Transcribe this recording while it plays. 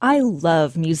I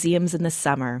love museums in the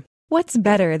summer. What's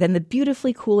better than the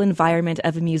beautifully cool environment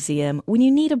of a museum when you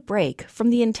need a break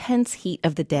from the intense heat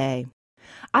of the day?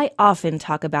 I often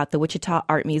talk about the Wichita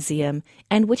Art Museum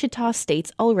and Wichita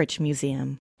State's Ulrich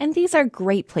Museum, and these are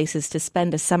great places to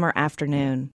spend a summer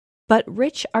afternoon. But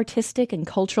rich artistic and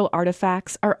cultural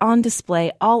artifacts are on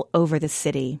display all over the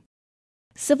city.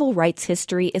 Civil rights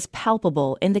history is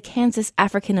palpable in the Kansas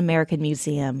African American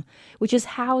Museum, which is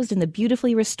housed in the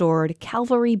beautifully restored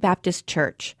Calvary Baptist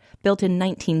Church, built in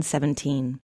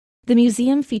 1917. The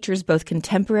museum features both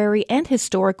contemporary and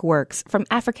historic works from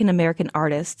African American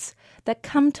artists that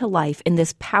come to life in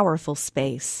this powerful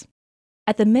space.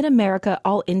 At the Mid-America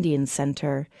All-Indian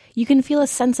Center, you can feel a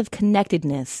sense of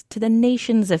connectedness to the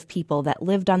nations of people that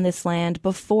lived on this land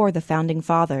before the Founding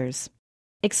Fathers.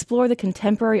 Explore the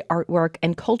contemporary artwork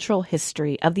and cultural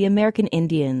history of the American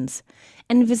Indians,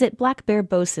 and visit Black Bear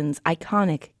Boatson's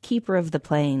iconic Keeper of the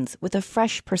Plains with a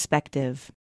fresh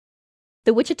perspective.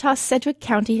 The Wichita Sedgwick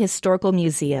County Historical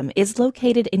Museum is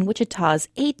located in Wichita's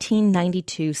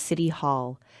 1892 City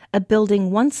Hall, a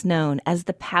building once known as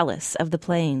the Palace of the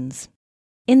Plains.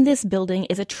 In this building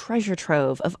is a treasure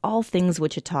trove of all things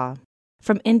Wichita.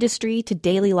 From industry to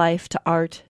daily life to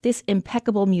art, this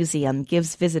impeccable museum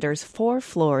gives visitors 4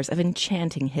 floors of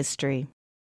enchanting history.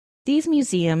 These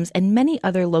museums and many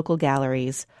other local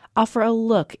galleries offer a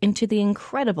look into the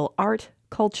incredible art,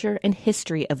 culture, and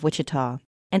history of Wichita,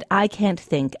 and I can't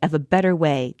think of a better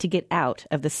way to get out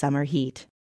of the summer heat.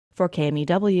 For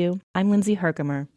KMEW, I'm Lindsay Herkimer.